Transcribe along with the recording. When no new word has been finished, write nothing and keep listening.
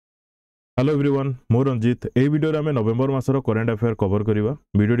Hello everyone मो रंजीत ए video रे हमें नवेम्बर मासर करेंट अफेयर कवर करवा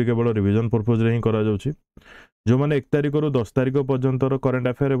वीडियो केवल रिवीजन पर्पज रे ही करा जाउछि जो माने 1 तारिख रु 10 तारिख पर्यंत करेंट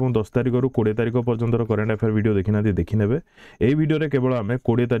अफेयर और 10 तारिख रु 20 तारिख पर्यंत करेंट अफेयर वीडियो देखिना देखि नेबे ए वीडियो रे केवल हमें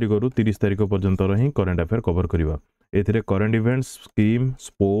 20 तारिख रु 30 तारिख पर्यंत ही करेंट अफेयर कवर करवा एथिरे current events scheme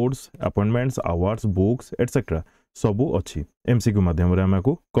sports appointments awards books etcetera सबू अछि एमसीक्यू माध्यम रे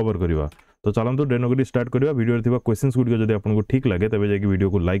हमको कवर करवा तो चलतु डेनोगरी स्टार्ट करवा वीडियो रे थिबा क्वेश्चंस गुडी जदि आपनको ठीक लागे तबे जाके वीडियो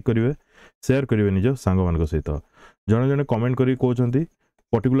को लाइक करिवे शेयर करिवे निज सांग मान सहित जने जने कमेंट करी कहउछंती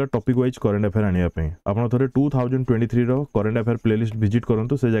particular topic wise current affair आनिया पे आपण थरे 2023 रो करेंट अफेयर प्लेलिस्ट विजिट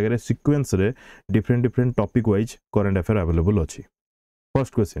करंतु से जगह रे सीक्वेंस रे different topic wise current affair available अछि।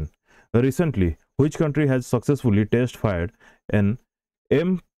 First question recently which country has successfully test fired N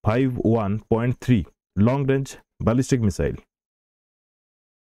M51.3 long range ballistic missile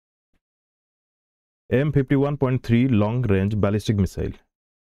M51.3 long range ballistic missile.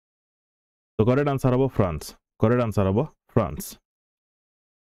 The correct answer of France. Correct answer of France.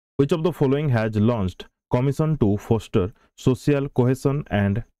 Which of the following has launched commission to foster social cohesion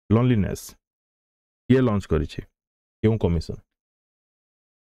and loneliness? ये launch करी छी क्यों commission?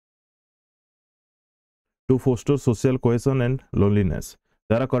 To foster social cohesion and loneliness.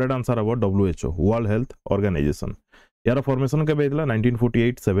 There are correct answer about WHO, World Health Organization. यार formation के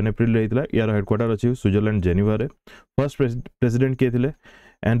 1948 7 अप्रैल रे हितला यार headquarter अछि Switzerland Geneva रे फर्स्ट प्रेसिडेंट के थिले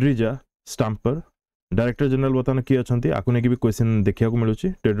एंड्रिजा स्टाम्पर डायरेक्टर जनरल बतन की अछंती आकु ने की भी क्वेश्चन देखिया को मिलुची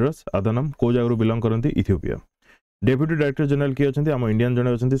टेड्रस आदानम को जागरु belong करंती Ethiopia deputy director general की अछंती हम इंडियन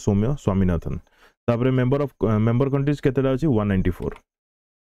जने अछंती सौम्य स्वामीनाथन तापरे मेंबर कंट्रीज केतेडा अछि 194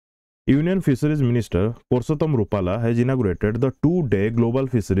 union fisheries minister Purushottam Rupala has inaugurated the 2-day global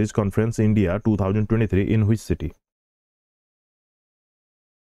fisheries conference India 2023 in which city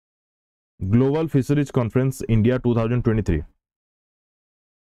global fisheries conference India 2023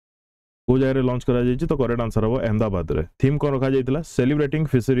 को जगह लॉन्च करा जायछि तो करेक्ट आंसर हो अहमदाबाद रे थीम कोन रखा जायतिला celebrating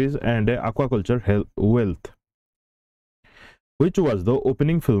fisheries and aquaculture wealth which was the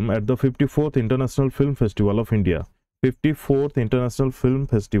opening film at the 54th international film festival of India 54th international film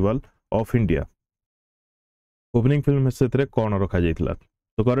festival of India opening film सेतरे कोन रखा जायतिला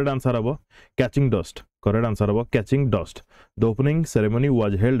तो correct answer हो catching dust correct answer about catching dust the opening ceremony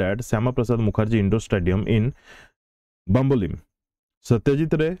was held at Syama Prasad Mukherjee Indoor Stadium in Bambolim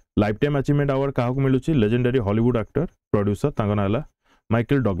Satyajit रे life time achievement award काहा को मिलुची legendary Hollywood actor producer तांगा नाला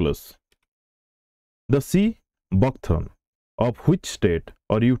Michael Douglas the C बकथन of which state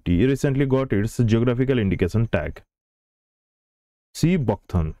or UT recently got its geographical indication tag सी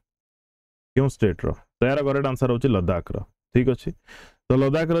बकथन क्यों state रो तो यार correct answer होची लद्दाख रो ठीक अछि तो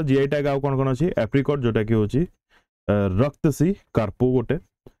लद्दाख रो जीआई टैग आउ कोन अछि एप्रिकॉट जोटा कि होची रक्तसी कार्पो गोटे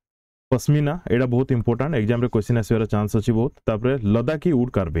पश्मीना एडा बहुत इंपोर्टेंट एग्जाम रे क्वेश्चन आसीबार चांस अछि बहुत तापरे Ladakhi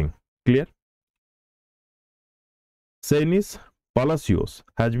wood carving clear सेनिस पालासियोस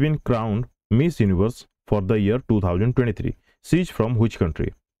has been crowned miss universe for the year 2023 she is from which country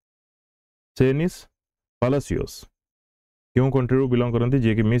सेनिस पालासियोस क्यों कंट्री रो बिलोंग करंती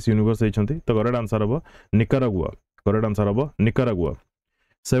जे कि मिस यूनिवर्स हेछंती तो करेक्ट आंसर हबो निकारागुआ करेक्ट आंसर हबो निकारागुआ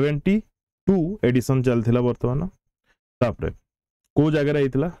 72 एडिशन चलथिला वर्तमान तापरे को जगह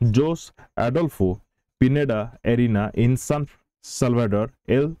रहितला जोस एडोल्फो पिनेडा एरिना इन सान साल्वाडोर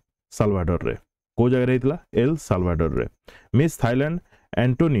एल साल्वाडोर रे को जगह रहितला एल साल्वाडोर रे miss Thailand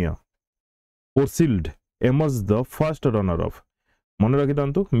Antonia पोर्सिल्ड emerge the first runner of मन रखि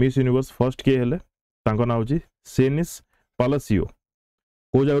तांतु मिस यूनिवर्स फर्स्ट के हेले तांको नाम होची सेनिस पालासियो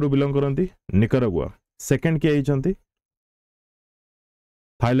को जगह बिलोंग करंती निकारागुआ सेकंड के हिचंती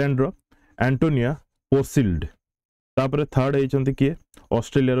थाईलैंड रो एंटोनिया पोर्सिल्ड तापरे थर्ड हेचंती के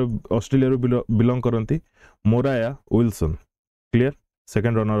Australia row belong करंती Moraya Wilson clear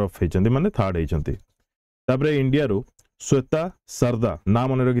second runner of हेचंती माने थर्ड हेचंती तापरे इंडिया रो श्वेता सारदा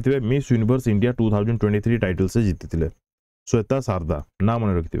नाम मन रखिथिबे मिस यूनिवर्स इंडिया 2023 टाइटल से जीतिथिले श्वेता सारदा नाम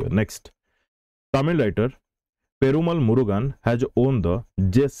मन रखिथिबे next Tamil writer Perumal Murugan has own the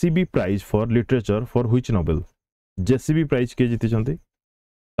JCB prize for literature for which novel JCB prize के जीतिचंती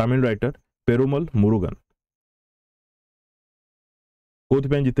तमिल राइटर पेरुमल मुरुगन कोथ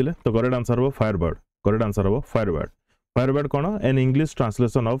पे जीतिले तो करेक्ट आंसर हो फायरबर्ड करेक्ट आंसर हो Firebird cone an English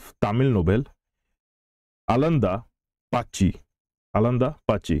translation of Tamil novel Aalanda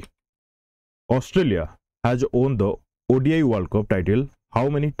पाची Australia has own the ODI world cup title how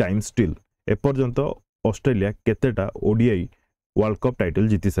many times still a पर्यंत Australia केतेटा ODI world cup title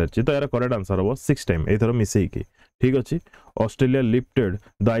जीति सारछि तो यार करेक्ट आंसर हो 6 time एथरो मिसई के ठीक अछि Australia lifted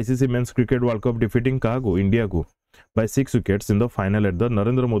the ICC men's cricket world cup defeating काहा को इंडिया को by 6 wickets in the final at the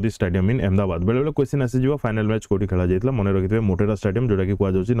Narendra Modi Stadium in Ahmedabad. बेले बेले क्वेश्चन आसी जिवो फाइनल मैच कोठी खेला जायतला मने रखितबे मोटेरा स्टेडियम जोडा कि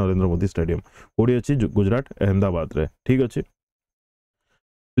कुआ जाउची नरेंद्र मोदी स्टेडियम कोठी अछि गुजरात अहमदाबाद रे ठीक अछि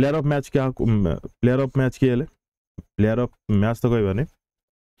प्लेयर ऑफ मैच क्या प्लेयर ऑफ मैच के हेले प्लेयर ऑफ मैच तो कहबानी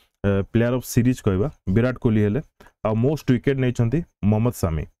प्लेयर ऑफ सीरीज कहबा विराट कोहली हेले आ मोस्ट विकेट नै छंती मोहम्मद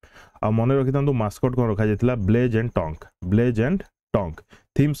सामी आ मने रखितांतु मास्कट कोन रखा जायतला ब्लेज एंड टॉन्क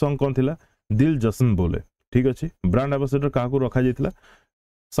थीम सॉन्ग कोन थिला दिल जसन बोले ठीक अछि ब्रांड एम्बेसडर का को रखा जायतला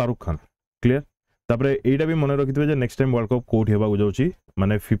शाहरुख खान क्लियर तापरे एटा भी मने रखितबे जे नेक्स्ट टाइम वर्ल्ड कप कोठी हेबा जाउची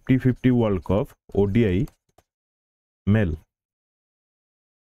माने 50-50 वर्ल्ड कप ओडीआई मेल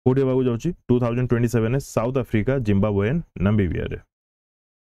कोठी हेबा जाउची 2027 ने south Africa Zimbabwe and Namibia रे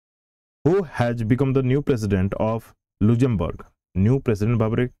who has become the new president of Luxembourg new president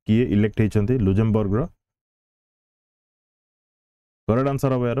भाबरे किए इलेक्ट हेचंती लुक्सेमबर्ग रो करेक्ट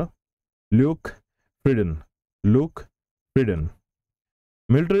आंसर हो यार लुक फ्रीडन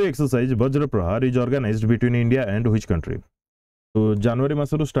मिलिटरी एक्सरसाइज वज्र प्रहार is organised between India and which country तो जनवरी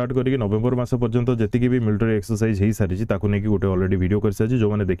मासरु स्टार्ट करके नवेम्बर मास पर्यंत जति भी मिलिटरी एक्सरसाइज हेई सारी ताकू नेकी गोटे ऑलरेडी वीडियो कर सारी जो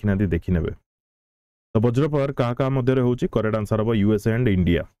माने देखि नादी देखि नेबे तो वज्र प्रहार का मध्य रे होची करेक्ट आंसर हो यूएसए एंड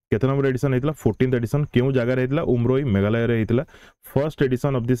इंडिया केते नंबर एडिशन हेतला 14th एडिशन केउ जगह रे हेतला उमरोई मेघालय रे हेतला first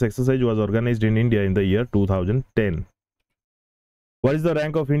edition of this exercise was organised in India in the year 2010 What is the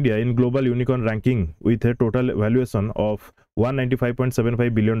rank of India in global unicorn ranking with a total valuation of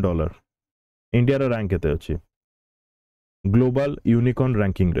 $195.75 billion? India रा rank केते अछि global unicorn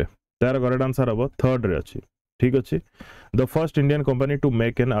ranking रे तार correct answer हबो third रे अछि ठीक अछि the first Indian company to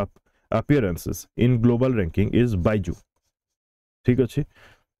make an appearances in global ranking is Baiju ठीक अछि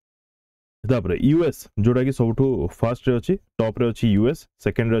तापरे यूएस जोडा कि सबठु फर्स्ट रे अछि टॉप रे अछि यूएस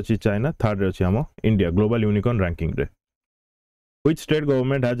सेकंड रे अछि चाइना थर्ड रे अछि हम इंडिया ग्लोबल यूनिकॉर्न रैंकिंग रे Which state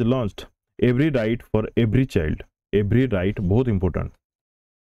government has launched every right for every child? Every right बहुत important.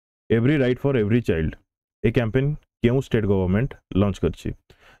 Every right for every child. A campaign क्यों state government launch करछि?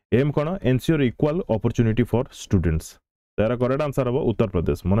 Aim cone ensure equal opportunity for students. Tara correct answer हबो उत्तर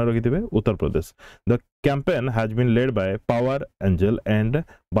प्रदेश मने रखिथिबे Uttar Pradesh. The campaign has been led by Power Angel and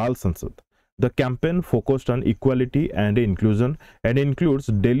Bal Sansad. The campaign focused on equality and inclusion and includes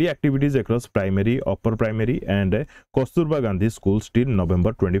daily activities across primary, upper primary and Kasturba Gandhi schools till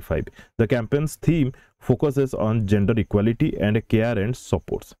November 25. The campaign's theme focuses on gender equality and care and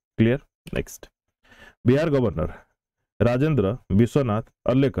supports. Clear? Next. Bihar Governor Rajendra Vishwanath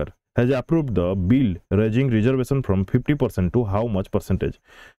Arlekar has approved the bill raising reservation from 50% to how much percentage?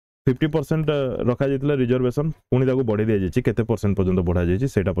 50% रखा जायतला reservation पुनी ताको बढ़ी दिया जायछि केते percent पर्यंत बढ़ा जायछि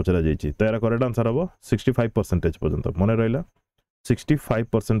सेटा पचरा जायछि तारा करेक्ट आंसर हबो 65% पर्यंत मने रहला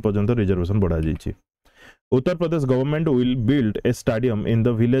 65% पर्यंत रिजर्वेशन बढ़ा जायछि Uttar Pradesh government will build a stadium in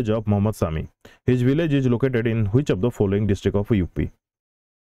the village of Mohammad Sami his village is located in which of the following district of UP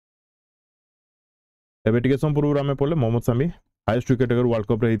एबेटिकेशन पूर्व रामे पड़ले मोहम्मद सामी हाईएस्ट विकेटर वर्ल्ड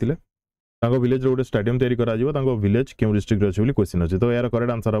कप रे हितिले ताको विलेज रे गोटे स्टेडियम तयारी करा जिवो ताको विलेज केउ डिस्ट्रिक्ट रे अछि बोली क्वेश्चन अछि तो यार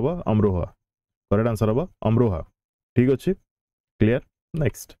करेक्ट आंसर हबो अमरोहा करेक्ट आंसर हबो अमरोहा ठीक अछि clear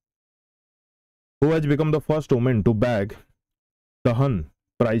next who has become the first woman to bag दहन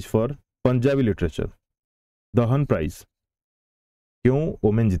प्राइज फॉर पंजाबी लिटरेचर दहन प्राइज क्यों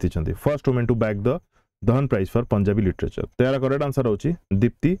वुमेन जीति छथि first women to bag the दहन प्राइज फॉर पंजाबी लिटरेचर तार करेक्ट आंसर होछि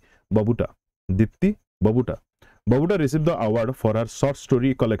Deepti बबुटा Babuta received the award for her short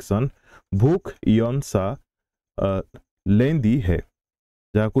story collection भूख यौन सा लेंदी है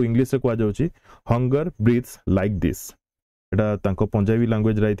जाको इंग्लिश से कहा जाउची हंगर ब्रीथ्स लाइक दिस एटा तांको पंजाबी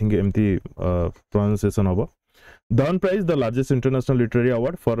लैंग्वेज रे आई थिंक एमती प्रोनाउंसिएशन होबो दहन prize the largest international literary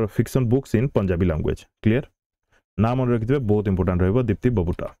award for fiction books in Punjabi language clear नाम मन रखितबे बहुत इंपोर्टेंट रहबो Deepti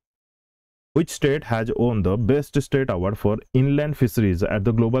बबुटा Which state has won the best state award for inland fisheries at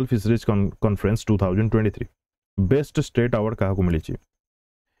the Global Fisheries Conference 2023 best state award क्या को मिली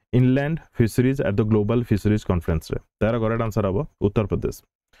inland fisheries at the global fisheries conference रे तार correct answer हबो Uttar Pradesh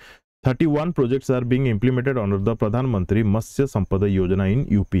 31 projects are being implemented under the प्रधानमंत्री मत्स्य संपदा योजना in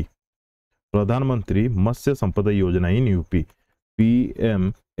UP प्रधानमंत्री मत्स्य संपदा योजना in UP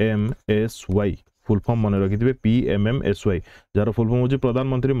PMMSY full form मन रखिथिबे PMMSY जार फुल फॉर्म होची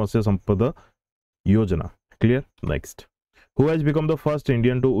प्रधानमंत्री मत्स्य संपदा योजना clear next Who has become the first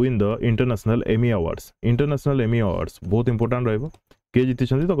Indian to win the International Emmy Awards? International Emmy Awards बहुत important रहइबो के जीति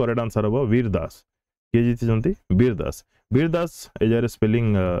छथि तो करेक्ट आंसर हबो वीर दास के जीति छथि वीर दास एजार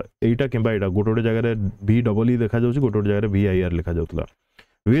स्पेलिंग एटा किबा एटा गोटोटे जगह रे VEE देखा जाउची गोटोटे जगह रे VIR लिखा जाउतला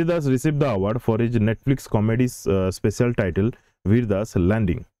वीर दास received the award for his Netflix comedy special title Veer Das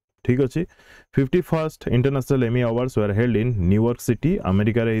landing ठीक अच्छे 51st International Emmy Awards were held in New York City,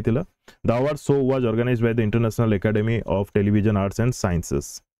 America रे हितिला. The award show was organized by the International Academy of Television Arts and Sciences.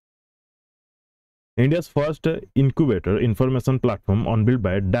 India's first incubator information platform unveiled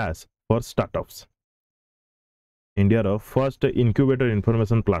by Dash for startups. India row first incubator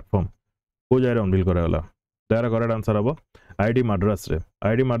information platform को जाय unveil करागला. तार correct answer हम IIT Madras रे.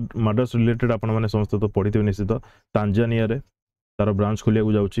 IIT Madras related आपण माने समस्त तो पढिथिबे निश्चित. तांजानिया रे तार ब्रांच खोलिया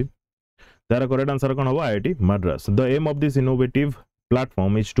को जाउची. तार करेक्ट आंसर कोन हबो IIT Madras. The M of this innovative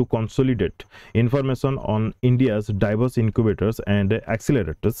platform is to consolidate information on India's diverse incubators and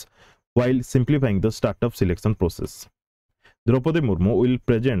accelerators while simplifying the startup selection process. Draupadi Murmu will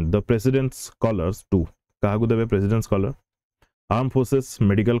present the President's Scholars to kahaku debe President's Scholar, Armed Forces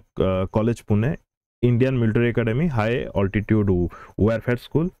Medical College Pune, Indian Military Academy, High Altitude Warfare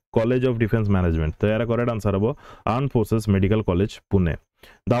School, College of Defense Management. So यार correct answer हबो Armed Forces Medical College Pune.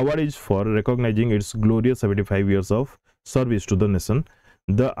 The award is for recognizing its glorious 75 years of service to the nation.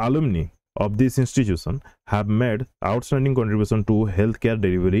 The alumni of this institution have made outstanding contribution to healthcare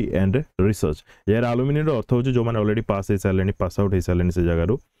delivery and research. यार alumni रो अर्थ होची जो माने already pass हे सालेनी pass out हे सालेनी से जगह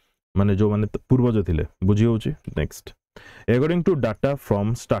रो माने जो माने पूर्वज थिले बुझी होची. Next according to data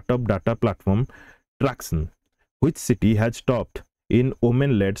from startup data platform Traction, which city has topped in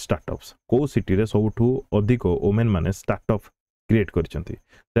women led startups? को city रे सबठु अधिक women माने startup क्रिएट करछंती.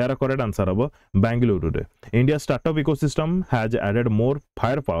 तार करेक्ट आंसर हबो बेंगलुरु रे. India startup ecosystem has added more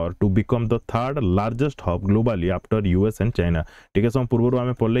fire power to become the third largest hub globally after US and China. ठीक है सम पूर्व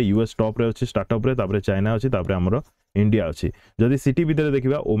आमे पड़ले यूएस टॉप रे अछि स्टार्टअप रे, तापरे चाइना अछि, तापरे हमरो इंडिया अछि. जदि सिटी भीतर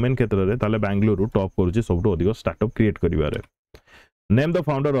देखिबा वुमेन क्षेत्र रे ताले बेंगलुरु टॉप करूछि सबठु अधिक स्टार्टअप क्रिएट करिबा रे. Name the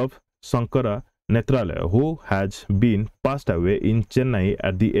founder of Shankara Netralaya who has been passed away in Chennai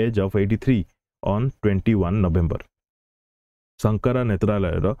at the age of 83 on 21 November. Shankara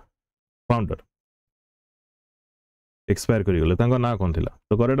Netralaya row founder expire करी गले. तांको ना कोन थिला?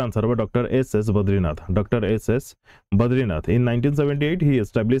 तो करेक्ट आंसर हो doctor SS Badrinath. Doctor SS Badrinath. In 1978 he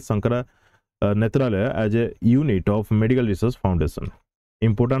established Sankara Netralaya as a unit of medical research foundation.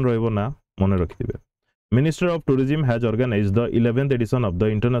 Important रहइबो ना मने रखिथिबे. Minister of Tourism has organized the 11th edition of the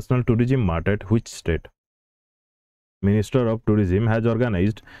International Tourism Mart at which state? Minister of Tourism has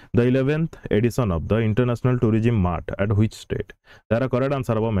organized the 11th edition of the International Tourism Mart at which state? There are correct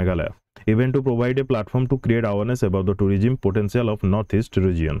answer about Meghalaya. Event to provide a platform to create awareness about the tourism potential of Northeast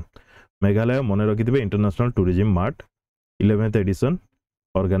region. Meghalaya mone rakithibe International Tourism Mart 11th edition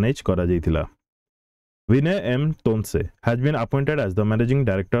organize kara jaithila. Vinay M. Tonse has been appointed as the managing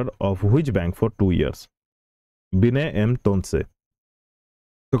director of which bank for 2 years? Vinay M. Tonse.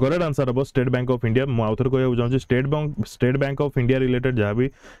 तो correct answer अब state bank of India. मु आउथर कहया जाउँ state bank of India related जहाँ भी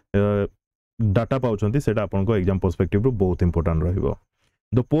data पाउछंती सेटा आपन को exam perspective रो बहुत इंपोर्टेंट रहिबो.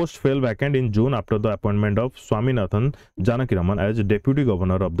 The post fail vacant in June after the appointment of Swaminathan Janakiraman as deputy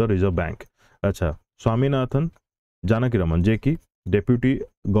governor of the reserve bank. अच्छा स्वामीनाथन जानकीरामन जे कि डेप्यूटी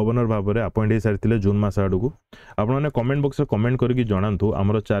गवर्नर भाव में अपॉइंट हो सारी जून मास आड़ू. आपण मैंने कमेंट बॉक्स कमेंट करके जनातु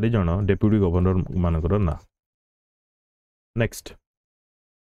आमर 4 जन डेप्यूटी गवर्नर मानकर ना. Next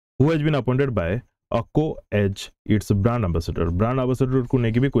who has been appointed by ACO as its brand ambassador. Brand ambassador को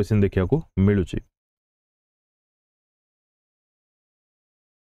नेकी भी क्वेश्चन देखिया को मिलुची.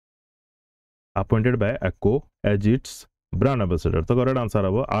 Appointed by ACO as its brand ambassador. तो करेक्ट आंसर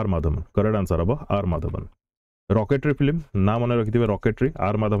हबो आर माधवन. करेक्ट आंसर हबो आर माधवन. रॉकेटरी फिल्म ना मने रखिथिबे rocketry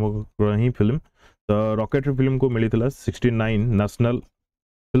are Madhavan he film. तो रॉकेटरी फिल्म को मिलितला 69 नेशनल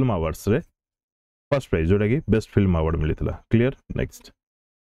फिल्म अवार्ड्स रे फर्स्ट प्राइज जोटा कि best film award मिलितला. Clear. Next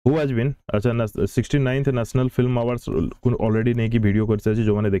Who has been अच्छा 69th नेशनल फिल्म अवार्ड्स को ऑलरेडी नहीं की वीडियो करसे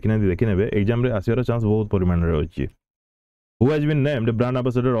जो माने देखिना देखिनेबे एग्जाम रे आसीर चांस बहुत परिमाण रे अछि. Who has been named brand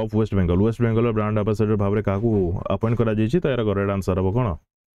ambassador of West Bengal. West Bengal brand ambassador भाव रे काकू अपॉइंट करा जायछि. तो यार करेक्ट आंसर हबो कोन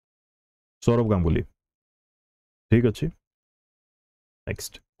सौरभ गांगुली. ठीक अछि.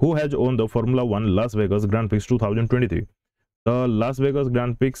 Next Who has won the Formula 1 Las Vegas Grand Prix 2023. तो लास वेगास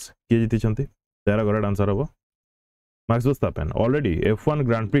ग्रैंड प्रिक्स के जीति छंती. तो यार करेक्ट आंसर हबो max Verstappen. Already F1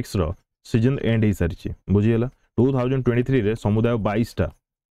 grand prix row season and he सारिछि बुझियला. 2023 रे समुदाय 22 टा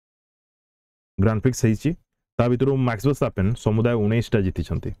ग्रैंड प्रिक्स हेछि. ता भितरु मैक्स वर्स्टापेन समुदाय 19 टा जीति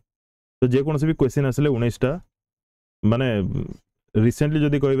छंती. तो जे कोनसे भी क्वेश्चन आसले 19 टा माने रिसेंटली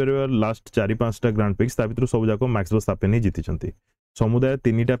जदी कहि परबा लास्ट 4-5 टा ग्रैंड प्रिक्स ता भितरु सब जाको मैक्स वर्स्टापेन ही जीति छंती. समुदाय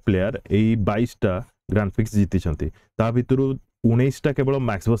 3 टा प्लेयर एई 22 टा ग्रैंड प्रिक्स जीति छंती. ता भितरु 19 टा केवल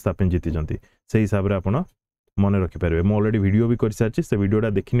मैक्स वर्स्टापेन जीति छंती. से हिसाब रे आपण मन रखि पारे. मो ऑलरेडी वीडियो भी कर सारछि से वीडियोटा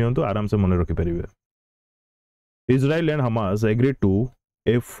देखि नियंतु आराम से मन रखि पारिबे. Israel and Hamas agreed to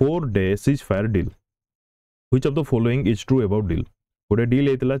A 4-day ceasefire deal. Which of the following is true about deal? गोटे डील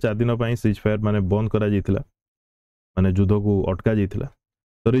होता 4 दिन सीज फायर माने बंद करा जाइतिला माने युद्ध को अटका जाइतिला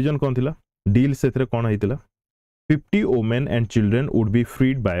तो रीजन कौन थिला डील सेथरे कौन होइतिला 50 women and children would be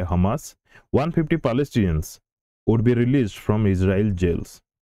freed by Hamas 150 Palestinians would be released from Israel jails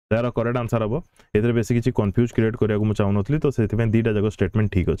तार करेक्ट आंसर हम ए बेस किसी कन्फ्यूज क्रिएट करा चाहूनी तो से दीटा जाक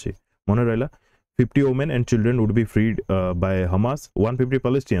स्टेटमेंट ठीक अच्छे मन रहा 50 women and children would be freed by Hamas 150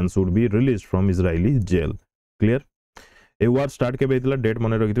 Palestinians would be released from Israeli jail clear A war start के डेट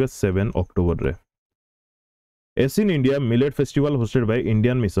मन रखिए 7 अक्टोबर रे एसिन India millet festival hosted by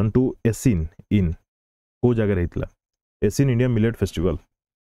Indian mission to एसिन इन को जगह रही एसिन इंडिया मिलेट फेस्टिवल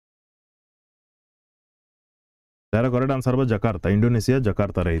तार correct answer हम Jakarta Indonesia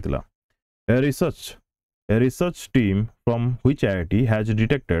Jakarta रही a research team from which IIT has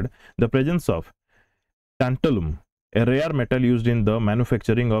detected the presence of tantalum a rare metal used in the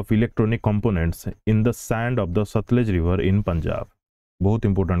manufacturing of electronic components in the sand of the Satluj river in Punjab बहुत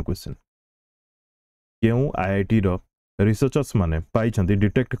important question क्यों IIT रो researchers माने पाइछंती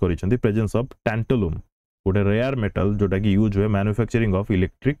detect करिछंती presence of टैंटलुम गोटे rare metal जोटा कि use हुए manufacturing of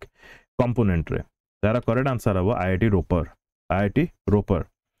electric component रे तारा correct answer हम IIT Ropar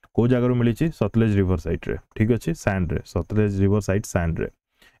को जगह मिली सतलेज रिवर साइड रे ठीक अच्छे सैंड रे सतलेज रिवर साइड सैंड रे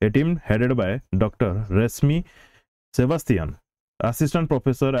ए टीम हेडेड बाय डॉक्टर रेशमी Sebastian assistant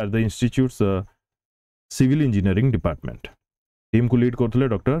professor at the institutes civil engineering department team को लीड करथले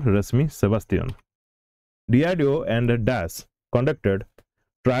डॉक्टर रेशमी Sebastian DRDO and DAS conducted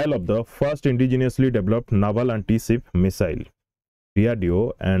trial of the first indigenously developed naval anti-ship missile. DRDO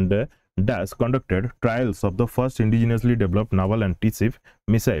and DAS conducted trials of the first indigenously developed naval anti-ship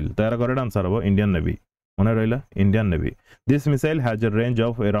missile. Tara correct answer हम Indian navy मन रहा Indian navy this missile has a range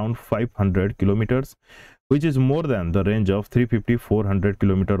of around 500 kilometers which is more than the range of 350-400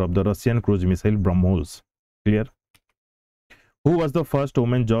 kilometers of the Russian cruise missile BrahMos. Clear? Who was the first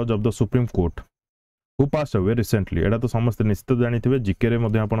woman judge of the Supreme Court? Who passed away recently? एटा तो समस्त निश्चित जानिथिबे GK रे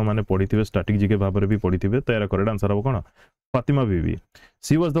मध्ये आपण माने पढिथिबे static GK भाबरे भी पढिथिबे तो era correct answer हो कोन फातिमा बीबी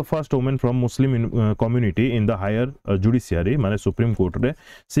she was the first woman from Muslim community in the higher judiciary माने सुप्रीम कोर्ट रे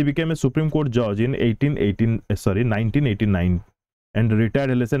सी बिकेम ए सुप्रीम कोर्ट जज इन 1989 एंड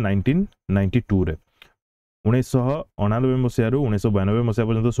रिटायर्ड हेले से 1992 रे 1999 मसिया 1992 मसिया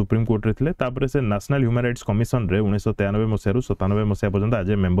पर्यंत सुप्रीम कोर्ट रे थिले तापरे से नेशनल ह्यूमन राइट्स कमिशन रे 1993 मसिया 97 मसिया पर्यंत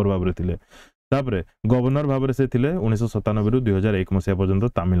आज मेंबर भाबरे थिले तापरे गवर्नर भाबरे से थिले 1997 रु 2001 मसिया पर्यंत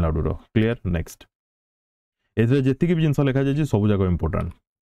तमिलनाडु रो क्लियर नेक्स्ट एथरे जेति कि जिंस लेखा जाय सब जगह important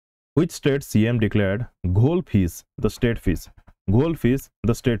which state CM declared घोल फिश द स्टेट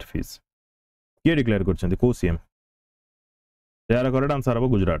फिश के डिक्लेयर करछन्ती को सीएम यार करेक्ट आंसर हो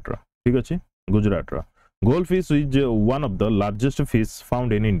गुजरात रो ठीक अछि गुजरात रो Goldfish is one of the largest fish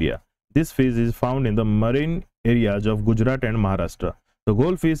found in India. This fish is found in the marine areas of Gujarat and Maharashtra. The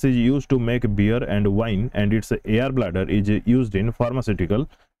goldfish is used to make beer and wine, and its air bladder is used in pharmaceutical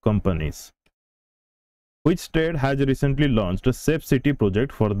companies. Which state has recently launched a Safe City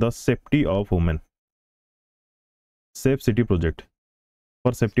project for the safety of women? Safe City project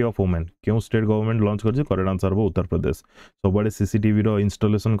for safety of women. क्यों state government launch कर correct answer हो Uttar Pradesh सबडे CCTV रो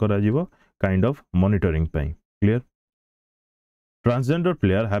installation करा जीवो kind of monitoring पई clear transgender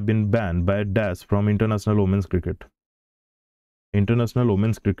player have been ban by dash from international women's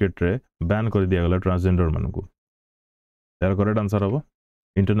cricket Ray Ban कर दिया गला transgender मानकू तार करेक्ट आंसर हो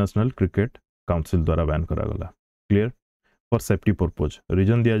इंटरनेशनल क्रिकेट काउंसिल द्वारा बैन करा गला clear for safety purpose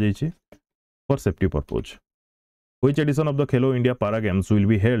reason दिया जाइछि for safety purpose Which edition of the Khelo India Para Games will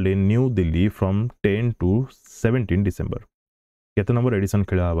be held in New Delhi from 10 to 17 December? केते number addition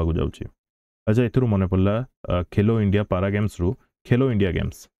खेला हवा को जाउची अच्छा एथुरु मने पड़ला खेलो इंडिया पारा गेम्स रु खेलो इंडिया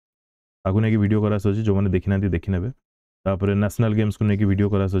गेम्स आगु ने की वीडियो करा सची जो माने देखिनाती देखिनेबे तापरे नेशनल गेम्स को ने की वीडियो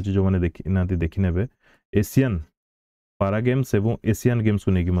करा सची जो माने देखिनाती देखिनेबे एशियन पारा गेम्स एवं एशियन गेम्स को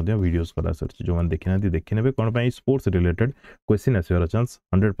ने की मध्ये वीडियोस करा सची जो माने देखिनाती देखिनेबे कोन पई स्पोर्ट्स रिलेटेड क्वेश्चन आसीर चांस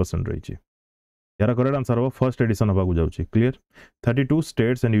 100% रहिची यार करेक्ट आंसर हो फर्स्ट एडिशन हवा को जाउची clear 32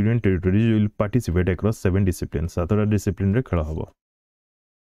 states and union territories will participate across 7 discipline सातटा डिसिप्लिन रे खेल हबो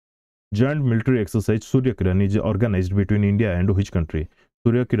joint military exercise Surya Kiran is organised between India and which country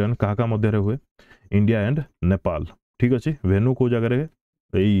Surya Kiran काहा का मध्य रे हुए इंडिया एंड नेपाल ठीक अछि वेन्यू को जगह रे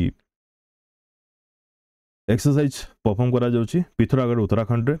एई एक्सरसाइज परफॉर्म करा जाउची पिथौरागढ़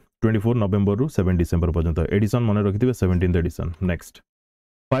उत्तराखंड रे 24 नवंबर रु 7 डिसेंबर पर्यंत एडिशन मने रखिथिबे 17th addition next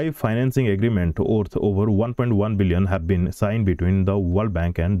 5 financing agreement worth over 1.1 billion have been signed between the World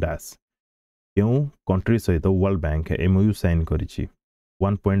Bank and DAS. क्यों कंट्री सहित world bank MOU sign करिछि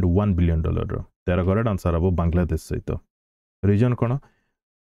 $1.1 billion रो तार करेक्ट आंसर हो बांग्लादेश सहित रीजन कोन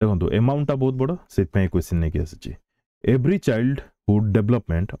देखंतु अमाउंट ता बहुत बड़ सेत पे क्वेश्चन नै कि आछि every childhood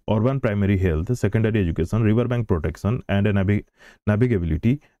development, urban primary health, secondary education, riverbank protection, and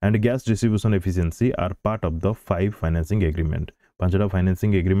navigability and gas distribution efficiency are part of the 5 financing agreement. Panchata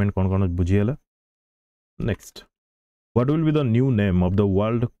financing agreement kon kon bujhiala. Next, what will be the new name of the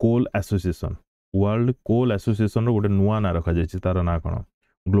World Coal Association? World Coal Association रो गोटे नुआ ना रखा जायछि तार ना कोन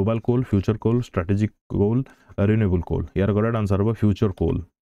global कोल, future कोल, strategic कोल, renewable कोल. यार correct answer हो future कोल.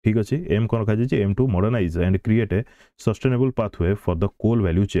 ठीक अछि. एम कोन रखा जायछि M to modernise and create a sustainable pathway for the coal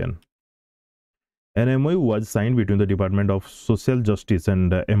value chain. An MOU was signed between the Department of Social Justice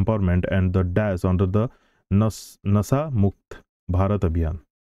and Empowerment and the DAS under the नशा मुक्त भारत अभियान.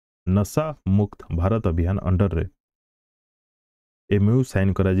 नशा मुक्त भारत अभियान under रे MOU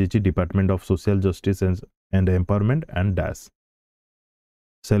sign करा जायछि department of social justice and empowerment and dash.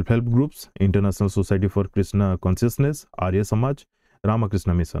 Self help groups, international society for Krishna consciousness, Arya Samaj,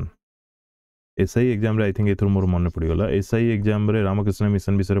 Ramakrishna mission. SI exam रे I think एथुर मोर मन पड़ीगला. एसआई एग्जाम रे रामकृष्ण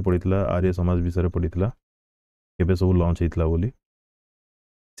मिशन विषय पड़ीला, आर्य समाज विषय पड़ीला, केबे सब लॉन्च हेतला बोली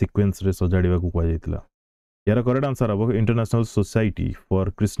सीक्वेंस रे सजाड़ीवा को कह जायतिला. यार करेक्ट आंसर हबो international society for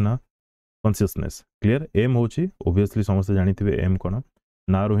Krishna consciousness. Clear. M होची ऑब्वियसली समस्त जानिथिबे एम कोन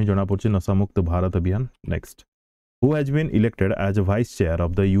ना रो ही जणा पड़छि नशा मुक्त भारत अभियान. Next, who has been elected as a vice chair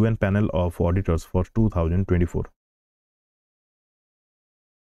of the UN panel of auditors for 2024?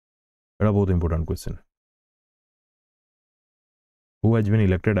 एटा बहुत important question. Who has been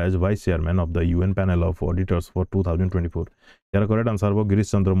elected as vice chairman of the UN panel of auditors for 2024? यार correct answer हो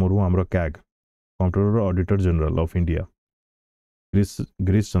गिरीश चंद्र मुर्मू, हमरो CAG controller auditor general of India,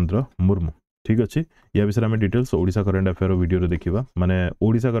 Girish Chandra Murmu. ठीक अच्छे. या विषय में details Odisha current affair video रे देखिबा. माने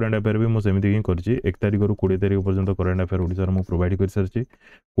ओडिशा करंट अफेयर भी मो सेमिति ही करछि. 1 तारिख रु 20 तारिख पर्यंत करंट अफेयर ओडिशा रे मो प्रोवाइड कर सरछि.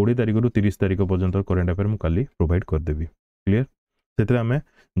 20 तारिख रु 30 तारिख पर्यंत करंट अफेयर मो काली प्रोवाइड कर देबी. क्लियर. सेतरे हमें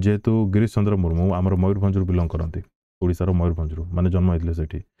जेतु गिरीश चंद्र मुर्मू हमर मयूरभंज रु बिलोंग करंती, ओडिशा रो मयूरभंज रु माने जन्म होइतले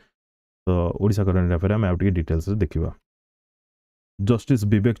सेठी. तो ओडिशा करंट अफेयर हम आउट डिटेल्स देखिबा. Justice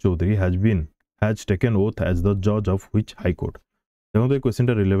Vivek Chaudhary has taken oath as the जज ऑफ व्हिच हाई कोर्ट. देखो ये क्वेश्चन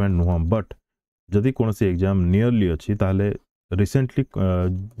रिलेवेंट नुह, बट जदि कौन एग्जाम नियरली अच्छी ताले रिसेंटली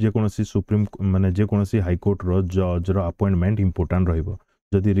जेकोसी सुप्रीम माने जेकोसी हाईकोर्ट रो जज रो अपॉइंटमेंट इंपोर्टेंट रहिबो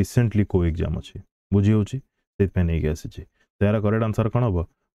जदि रिसेंटली को एग्जाम अच्छी बुझी होची सेत नहीं आसी. तो यार करेक्ट आंसर कौन हम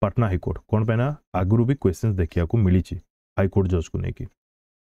पटना हाईकोर्ट. कौन पे ना आगुरु भी क्वेश्चन देखिया को मिली हाईकोर्ट जज को लेकिन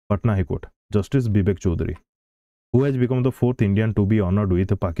Patna high court. Justice Vivek Chaudhary who has become the fourth Indian to be honoured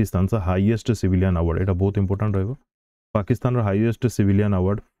with Pakistan highest civilian award. एटा बहुत इंपोर्टेंट रहिबो. पाकिस्तान रो highest civilian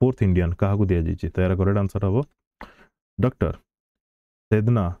award fourth Indian क्या दिया जाइए. तो यार करेक्ट आंसर हम डॉक्टर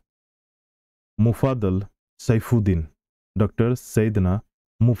सैदना मुफादल सैफुद्दीन. डॉक्टर सैदना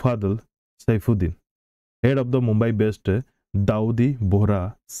मुफादल Saifuddin, head of the Mumbai based Dawoodi Bohra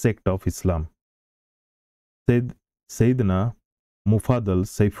sect of Islam. सैदना मुफादल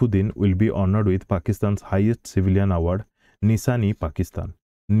Saifuddin will be honored with Pakistan's highest civilian award, निशानी पाकिस्तान.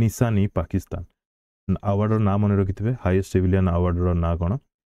 निशानी पाकिस्तान अवार्ड ना मन रखिथे. हाईएस्ट सिविलियन अवार्ड रो ना कोन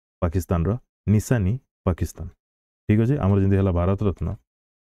पाकिस्तान रो निशानी पाकिस्तान. ठीक अच्छे. आमर जमी है Bharat Ratna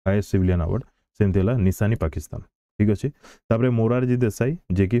highest civilian award सेमती है निशानी पाकिस्तान. ठीक अच्छे. तापर मोरारजी देसाई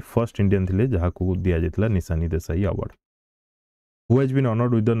जे कि फर्स्ट इंडियन थे जहाँ को दि जाता निशानी Desai award. Who has been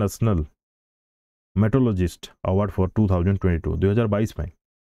honoured with the national metrologist award for 2022. 2022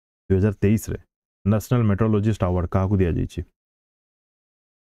 2023 रे नेशनल मेट्रोलॉजिस्ट अवार्ड क्या दि जाइए.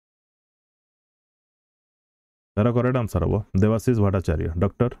 तार करेक्ट आंसर हम Debashish Bhattacharya.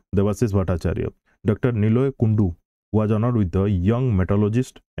 Doctor Debashish Bhattacharya. Doctor निलोय Kundu was honored with the Young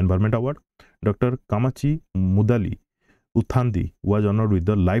Meteorologist Environment Award. Dr. Kamachi Mudali Uthandi was honored with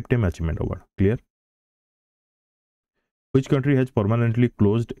the Lifetime Achievement Award. Clear. Which country has permanently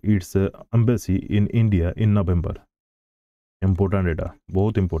closed its embassy in India in November? Important data,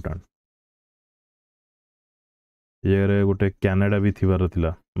 बहुत important. ये गोटे Canada भी थिबार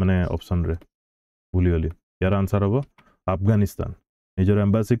थिला माने option रे भूली गली. यार आंसर हम अफगानिस्तान निजर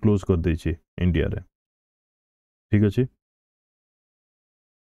एम्बासी क्लोज कर देछि इंडिया रे. ठीक अच्छे.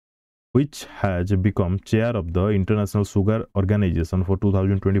 Which has become chair of the International Sugar Organization for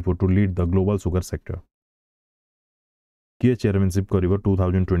 2024 to lead the global sugar sector. किए चेयरमैनशिप करिवो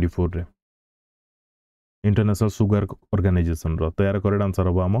 2024 रे इंटरनेशनल सुगर ऑर्गेनाइजेशन रो. तो यार करेक्ट आंसर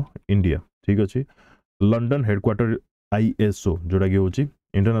हम इंडिया. ठीक अच्छे. लंडन हेडक्वार्टर ISO जोड़ा कि होची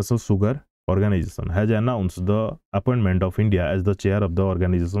international sugar organization has announced the appointment of India as the chair of the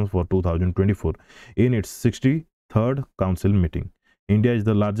organization for 2024 in its 63rd council meeting. India is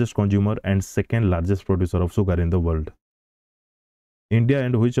the largest consumer and second largest producer of sugar in the world. India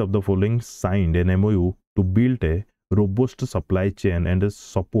and which of the following signed an MOU to build a robust supply chain and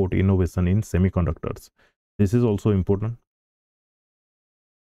support innovation in semiconductors? This is also important.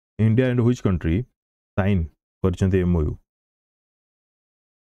 India and which country sign करछन्ते MOU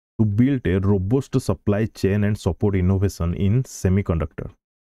to build a robust supply chain and support innovation in semiconductor.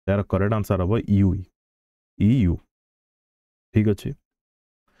 There correct answer of EU. EU. ठीक अछि.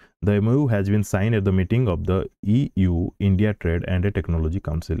 The MOU has been signed at the meeting of the EU India Trade and Technology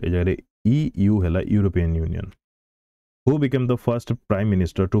Council. EU hela European Union. Who became the first prime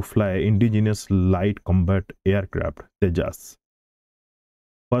minister to fly indigenous light combat aircraft Tejas?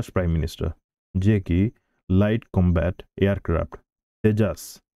 First prime minister जे कि light combat aircraft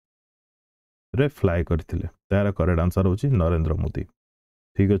Tejas रे fly करथिले. तार correct answer होची नरेंद्र मोदी.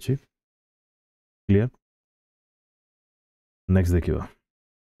 ठीक अछि. Clear. Next देखिबा.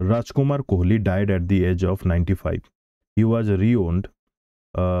 Rajkumar Kohli died at the age of 95. He was reowned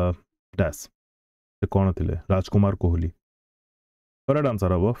dash. से कौन थिले? राजकुमार कोहली. करेक्ट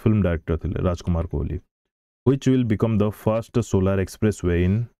आंसर हबो फिल्म डायरेक्टर थिले राजकुमार Kohli. Which will become the first solar expressway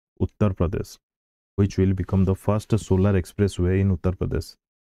in Uttar Pradesh? Which will become the first solar expressway in Uttar Pradesh?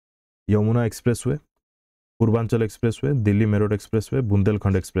 Yamuna Expressway, Purvanchal Expressway, Delhi Meerut Expressway,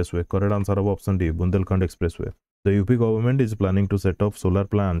 Bundelkhand Expressway. Correct answer of option D, Bundelkhand Expressway. The UP government is planning to set up solar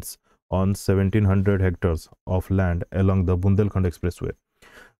plants on 1700 hectares of land along the Bundelkhand Expressway.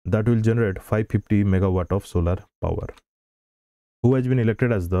 That will generate 550 megawatt of solar power. Who has been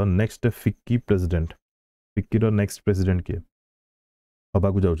elected as the next FICCI president? FICCI ର next president किए?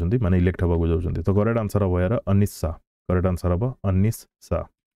 हबाकु जाउछन्ती माने elect हबाकु जाउछन्ती. तो correct answer हबो यार Anis Shah. Correct answer हबो Anis Shah.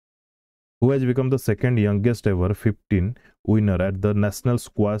 Who has become the second youngest ever 15 winner at the National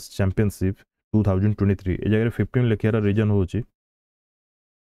Squash Championship 2023? ए जगह 15 लिखियार reason होची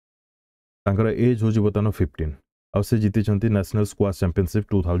तांकर एज होची बतानो 15 और से जीती छंती national squash championship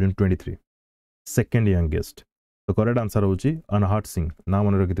 2023 second youngest. तो करेक्ट आंसर होची अनहाट सिंह. नाम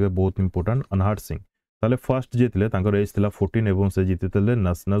मन रखितबे बहुत इंपोर्टेंट अनहाट सिंह. ताले फर्स्ट जीतले तांकर एज थिला 14 एवं से जीतितले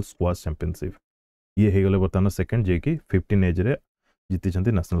नेशनल स्क्वाश चैंपियनशिप. ये हे गले बतानो सेकंड जे कि 15 एज रे जीती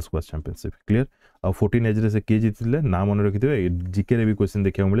छंती नेशनल स्क्वाश चैंपियनशिप. क्लियर. और 14 एज रे से के जीतिले नाम मन रखितबे जीके रे भी क्वेश्चन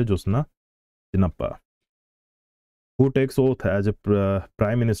देखिया मिले जोसना Chinappa. Who takes oath as a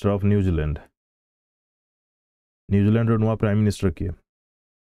prime minister of New Zealand? New Zealand रो नुआ प्राइम मिनिस्टर किए?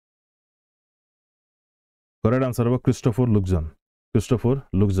 करेक्ट आंसर हो क्रिस्टोफर लुक्सन. क्रिस्टोफर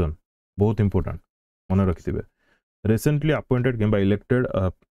लुक्सन बहुत इंपोर्टेंट मन रखिथिबे. रिसेंटली अपॉइंटेड किंबा इलेक्टेड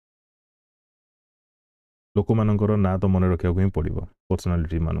लोक मानकर ना तो मन रखिया को ही पड़िबो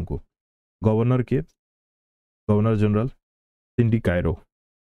पर्सनालिटी मानकू. गवर्नर किए? Governor general सिंडी Cairo.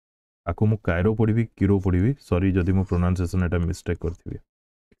 आको मु कायरो पढ़ी किरो पढ़ी सॉरी जदि मु pronunciation Etah mistake करथिबे.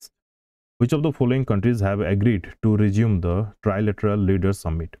 Which of the following countries have agreed to resume the trilateral leaders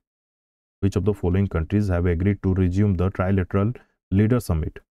summit? Which of the following countries have agreed to resume the trilateral leaders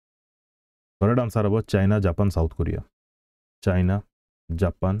summit? Correct answer about China, Japan, South Korea. China,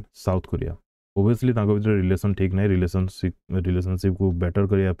 Japan, South Korea. Obviously तांको भीतर relation ठीक नहीं. Relationship को better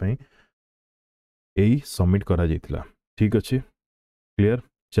करिया पई एई summit करा जाइतिला. ठीक अछि. Clear.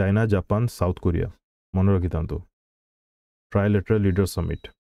 China, Japan, south Korea मन रखितांतो ट्राइलेटरल लीडर समिट.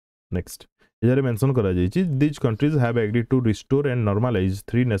 नेक्स्ट इधर मेंशन करा जाइछि these countries have agreed to restore and normalize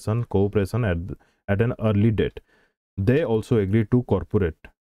three nation cooperation at an early date. They also agreed to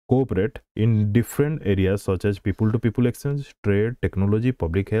cooperate in different areas such as people to people exchange, trade, technology,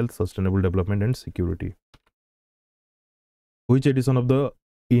 public health, sustainable development and security. Which edition of the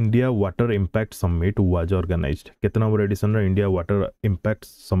India Water Impact Summit was organized? कितना number addition रे India water impact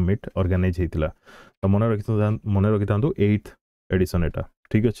summit organise हेतिला? तो मन रखितांतु 8th addition एटा.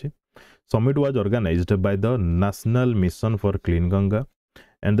 ठीक अछि. Summit was organized by the National Mission for Clean Ganga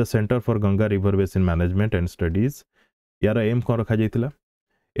and the Center for Ganga River Basin Management and Studies. यार M कोन रखा जाइतिला?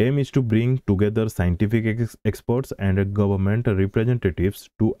 Aim is to bring together scientific experts and government representatives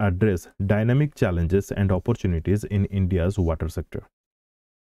to address dynamic challenges and opportunities in India's water sector.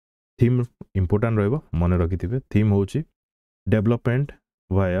 Theme important रहबो मन रखिथिबे. Theme होची development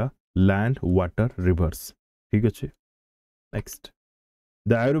via land, water, rivers. ठीक अछि. Next.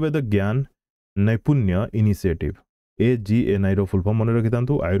 The Ayurveda Gyan Naipunya Initiative AGNI row full form मन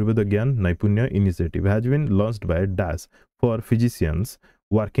रखितांतु Ayurveda Gyan Naipunya Initiative has been launched by DAS for physicians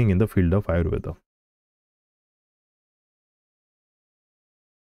working in the field of Ayurveda.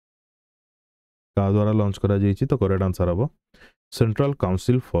 का द्वारा launch करा जाइछि? तो correct answer हबो central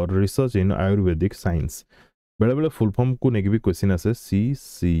council for research in Ayurvedic science. बेले बेले full form को नेकी भी क्वेश्चन आसे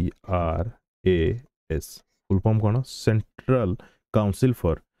CCRAS. Full form cone? Central Council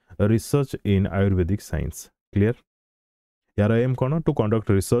for Research in Ayurvedic Science. Clear? यार aim cone? To conduct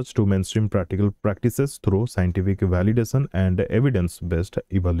research to mainstream practical practices through scientific validation and evidence-based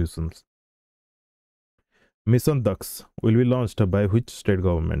evaluations. Mission Daksha will be launched by which state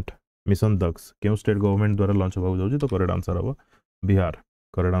government mission दक्ष क्यों state government द्वारा launch होगा जाउची तो correct answer हम Bihar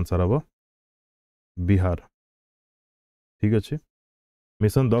correct answer हम बिहार ठीक अच्छे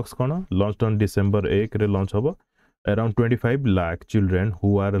mission दक्ष कौन लॉन्च ऑन डिसेंबर 1 रे लॉन्च हम around 25 lakh children who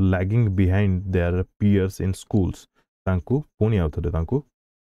are lagging behind their peers in schools तांकु पुणी आउथरे तांकु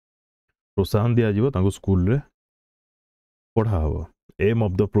प्रोत्साहन दिया जिवो तांकु स्कूल रे पढ़ा हबो aim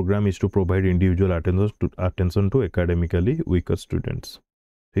of the program is to provide individual attention to academically weaker students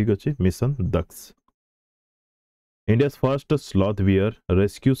ठीक अछि mission Daksha India's first sloth bear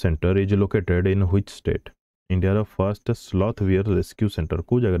rescue center is located in which state India's first sloth bear rescue center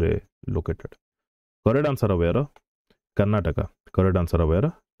को जगह रे located correct answer aware Karnataka correct answer aware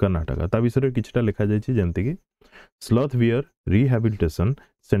Karnataka ता विषय किछटा लिखा जायछि जेंति कि sloth bear rehabilitation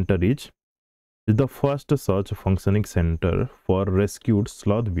centre is the first such functioning centre for rescued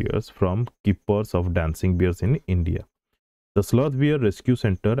sloth bears from keepers of dancing bears in India the sloth bear rescue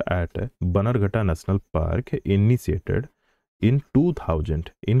centre at Bannerghatta national park initiated in 2000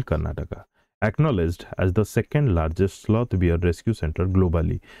 in Karnataka acknowledged as the second largest sloth bear rescue center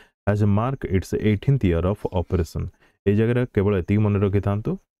globally has marked its 18th year of operation ए जगह केवल एति मन रखि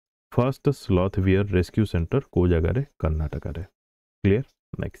थांतु first sloth bear rescue centre को जगह रे कर्नाटक रे clear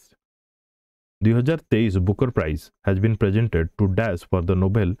next 2023 Booker prize has been presented to dash for the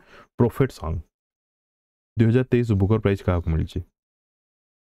Nobel prophet song 2023 Booker prize का मिलछि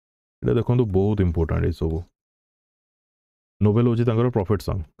एटा देखंतु बहुत इंपोर्टेंट ए सब नोबेल होछि तांकर प्रोफेट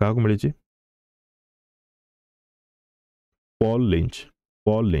सॉन्ग का मिलछि Paul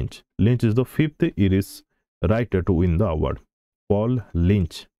lynch lynch is the fifth Irish writer to win the award. Paul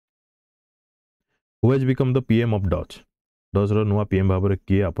Lynch, who has become the PM of Dutch. Dutch रो नुआ PM भाବରେ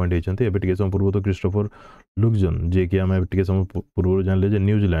किए appoint हेचंती एबे टिके सम पूर्व तो क्रिस्टोफर लुक्जन जे कि हम टिके सम पूर्व जानले जे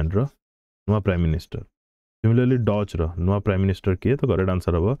न्यूजीलैंड रो नुआ प्राइम मिनिस्टर सिमिलरली डच रो नुआ प्राइम मिनिस्टर किए तो करेक्ट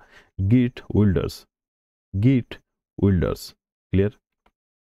आंसर हबो git विल्डर्स clear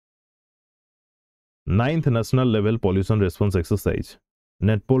 9th national level pollution response exercise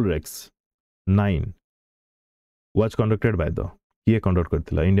नेटपोल racks 9 was conducted by the किए conduct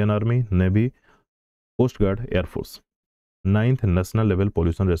करथिला Indian army navy coast guard air force 9th national level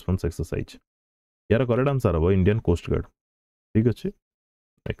pollution response exercise यार correct answer हबो Indian coast guard ठीक अछि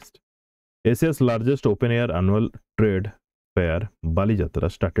next एशिया's largest open air annual trade fair बाली यात्रा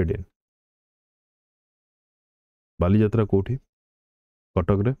started in बाली यात्रा कोठी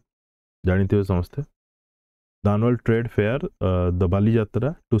कटक रे जानिथिबे समस्त The annual trade fair, the Bali Yatra,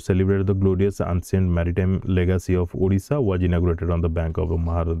 to celebrate the glorious ancient maritime legacy of Odisha, was inaugurated on the bank of the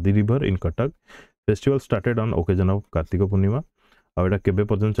Maharadi River in Cuttack. Festival started on occasion of Kartika Purnima. Now, it kebe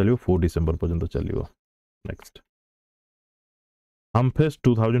parjant chalibo 4 December parjant chalibo. Next, Humfest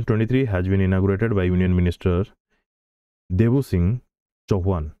 2023 has been inaugurated by Union Minister Devu Singh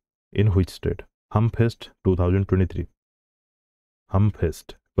Chauhan in which state? Humfest 2023.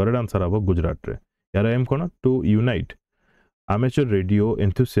 Humfest. Correct answer abo Gujarat re. यार M cone to unite amateur radio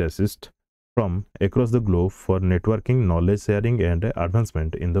enthusiasts from across the globe for networking, knowledge sharing and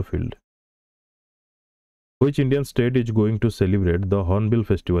advancement in the field. Which Indian state is going to celebrate the Hornbill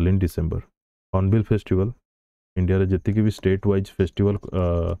Festival in December? Hornbill Festival India रे जति कि भी state wise festival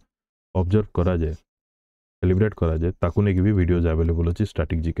observe करा जाए celebrate करा जाए ताकू ने कि भी वीडियोज अवेलेबल अछि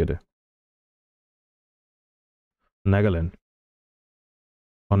स्टैटिक जीके रे नागालैंड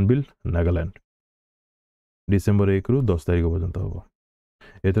हॉर्नबिल नागालैंड डिसेंबर 1 रु 10 तारिख पर्यंत हम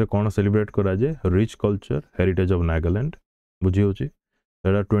एथरे कौन सेलिब्रेट करा जाए rich culture heritage of Nagaland बुझी होची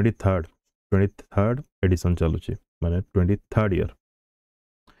एटा 23rd एडिशन चलुची माने 23rd year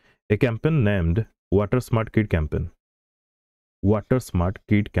A campaign named water smart kid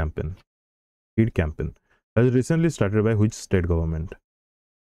campaign has recently started by which state government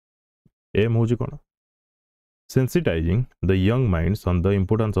aim होची कोन sensitizing the young minds on the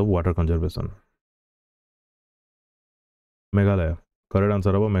importance of water conservation Meghalaya correct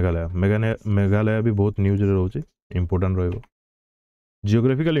answer हम मेघालय भी बहुत news रे रहउची important रहइबो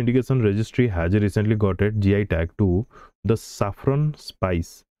geographical indication registry has recently got it GI tag to the saffron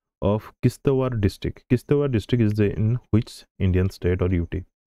spice of Kishtwar district is in which Indian state और UT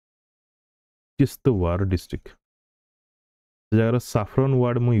Kishtwar district जगह saffron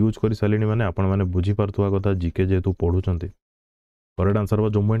word मु use करि सालिनी माने आपण माने बुझी पारथुवा कथा जीके जेतु पढुचंती करेक्ट आंसर हम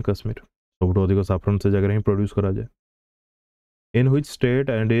जम्मू एंड कश्मीर सबटो अधिक saffron से जगह ही प्रोड्यूस करा जाय In which state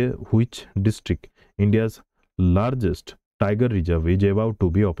and which district India's largest tiger reserve is about to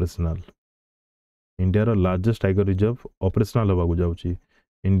be operational? India row largest tiger reserve operational होबा को जाउची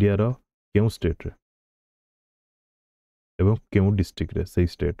इंडिया रो केउ स्टेट रे एवं केउ डिस्ट्रिक्ट रे सही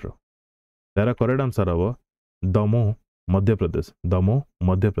स्टेट रो तारा करेक्ट आंसर हबो Damoh Madhya Pradesh, Damoh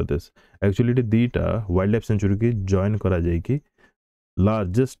Madhya Pradesh. Actually दीटा wild life sanctuary की जॉइन करा जाई कि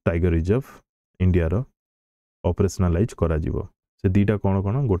लार्जेस्ट टाइगर रिजर्व इंडिया रो ऑपरेशनलाइज करा जीवो। से दीटा कोन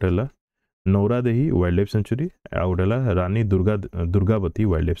कोन गोटे हला नौरादेही वाइल्ड लाइफ सेंचुरी आ गोटे हला Rani Durgavati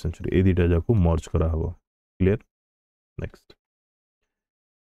wild life sanctuary. ए दीटा जाको मर्ज करा हबो। Clear. Next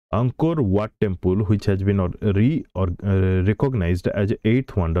Angkor Wat Temple, which has been recognized as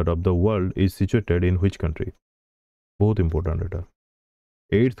 8th wonder of the world, is situated in which country? बहुत important एटा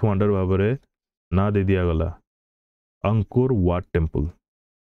 8th wonder भाबरे ना दे दिया गला अंकोर वाट टेम्पल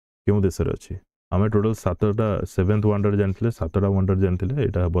क्यों देश रे अछि। हमें टोटल 7टा 7th वंडर जानथिले 7टा वंडर जानथिले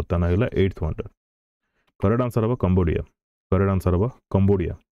एटा बताना गला 8th वंडर। करेक्ट आंसर हबो कंबोडिया। करेक्ट आंसर हबो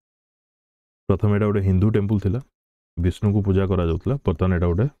कंबोडिया। प्रथम एटा गोटे हिंदू टेम्पल थिला, विष्णु को पूजा करा जाउतला। बर्तमान एटा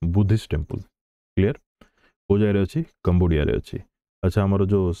गोटे बुद्धिस्ट टेम्पल। क्लियर। को जाय रे अछि कंबोडिया रे अछि। अच्छा हमर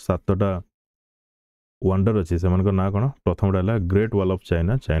जो 7टा वंडर अच्छी से ना कौन प्रथम है great wall of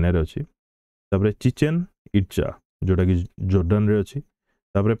China, China रे अच्छी। तापरे चिचेन इट्जा जोटा कि जॉर्डन रे अच्छी।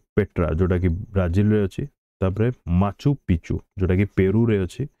 तापरे पेट्रा जोटा कि ब्राजिल रे अच्छी। तापरे माचू पिचू जोटा कि पेरू रे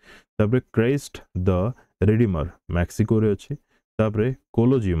अच्छी। तापरे क्राइस्ट द रिडीमर मैक्सिको रे अच्छी। तापरे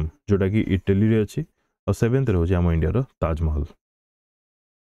कोलोजियम जोटा कि इटली रे अच्छी। और 7th रे होची आम India row Taj Mahal.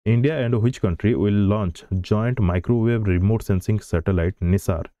 India and which country will launch joint microwave remote sensing satellite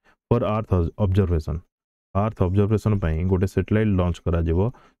Nisar for earth observation. Earth observation पाई गोटे सैटेलाइट लॉन्च करा जिवो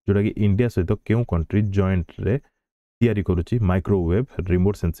जोटा कि इंडिया सहित क्यों कंट्री जॉइंट रे तैयारी करूची माइक्रोवेव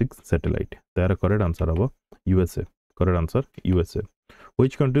रिमोट सेंसिंग सैटेलाइट। तार करेक्ट आंसर हबो USA. Correct answer USA.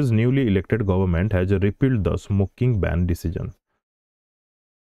 Which countries newly elected government has repealed the smoking ban decision.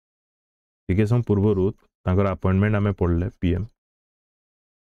 ठीक सम पूर्वरु तांकर अपॉइंटमेंट आमे पड़ले पीएम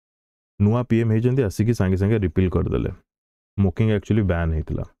नुआ पीएम हेजंती आसिकी संगे संगे रिपील कर देले। स्मोकिंग एक्चुअली बैन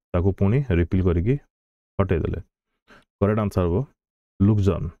हेतिला ताको पुणी रिपील करिकी हटे देले। करेक्ट आंसर हबो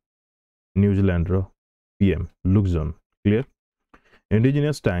लुक्जन New Zealand row PM लुक्जन। Clear.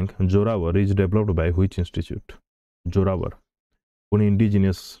 Indigenous tank Zorawar is developed by which institute. Zorawar पुणी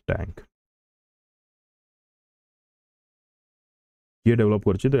इंडिजिनियस टैंक ये डेवलप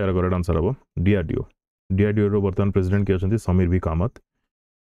करछि तो यार करेक्ट आंसर हबो डीआरडीओ। डीआरडीओ रो वर्तमान प्रेसिडेंट के अछंती समीर भी कामत।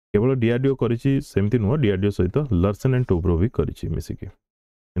 केवल डीआरडीओ करिछि सेमति नुह डीआरडीओ सहित लर्सन एंड टोब्रो भी करिछि मिसिकी।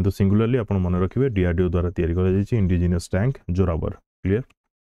 किंतु सिंगुलरली आपण मन रखिबे डीआरडीओ द्वारा तैयारी करा जायछि indigenous tank Zorawar. Clear.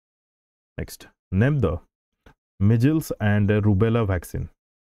 Next name the measles and rubella vaccine.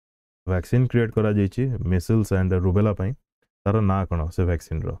 Vaccine create करा जायछि मिजल्स एंड रूबेला पई तार ना कोन से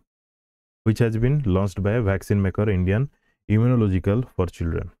vaccine row which has been launched by vaccine maker Indian immunological for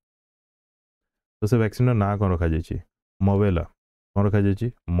children. तो से वैक्सीन रो ना कोन रखा जायछि मोवेला। कोन रखा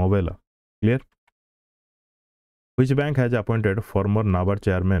जायछि मोवेला। Clear. Which bank has appointed former NABARD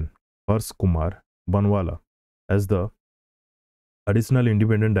chairman Harsh Kumar Banwala as the additional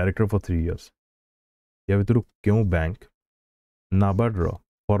independent director for 3 years? या भितर क्यों bank NABARD रो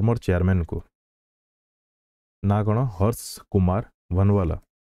former chairman को ना कोन हर्ष कुमार बनवाला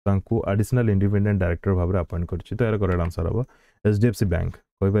तांको एडिशनल इंडिपेंडेंट डायरेक्टर भाबरे अपॉइंट करछि। तो यार करेक्ट आंसर हबो एचडीएफसी बैंक।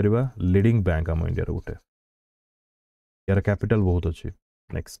 कहि परिबा लीडिंग बैंक हम इंडिया रो गुटे यार कैपिटल बहुत अछि।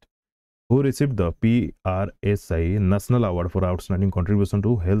 Next who received the PRSI National Award for Outstanding Contribution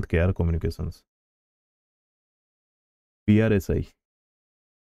to Healthcare Communications? PRSI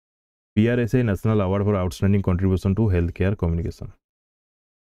National Award for Outstanding Contribution to Healthcare Communication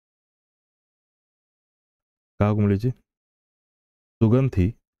का मिली छी सुगंधी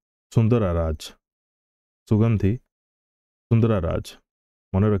सुंदराराज। सुगंधी सुंदराराज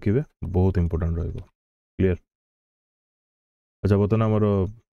मन रखिबे बहुत इंपोर्टेंट रहेगा। क्लियर। अच्छा बतन हमर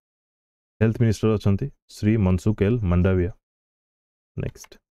health minister अछंती Shri Mansukh L Mandaviya.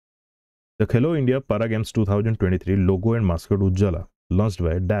 Next the Khelo India पारा games 2023 logo and mascot Ujjwala launched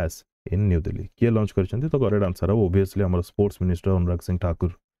by dash in new Delhi. किए लॉन्च करछंती तो करेक्ट आंसर है ओबवियसली हमर स्पोर्ट्स मिनिस्टर अनुराग सिंह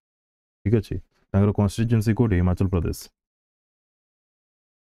ठाकुर। ठीक अछि। तांगर constituency code Himachal Pradesh.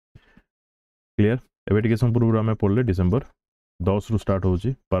 Clear. एबे टिके सम पूर्व हमें पढ़ले डिसेंबर 10 रु स्टार्ट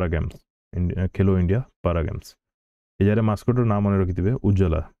होची पारा गेम्स खेलो इंडिया पारा गेम्स। ए जारे मास्कट रो नाम मन रखिथिबे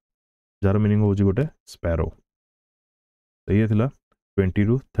उज्ज्वला जार मीनिंग होची गोटे स्पैरो। तो ये थिला 20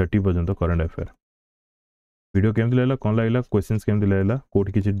 रु 30 पर्यंत करंट अफेयर। वीडियो केमति लागला कोन लागला क्वेश्चंस केमति लागला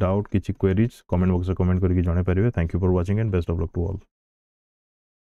कोठी किछि डाउट किछि क्वेरीज कमेंट बॉक्स रे कमेंट करके जणे परिबे। Thank you for watching and best of luck to all.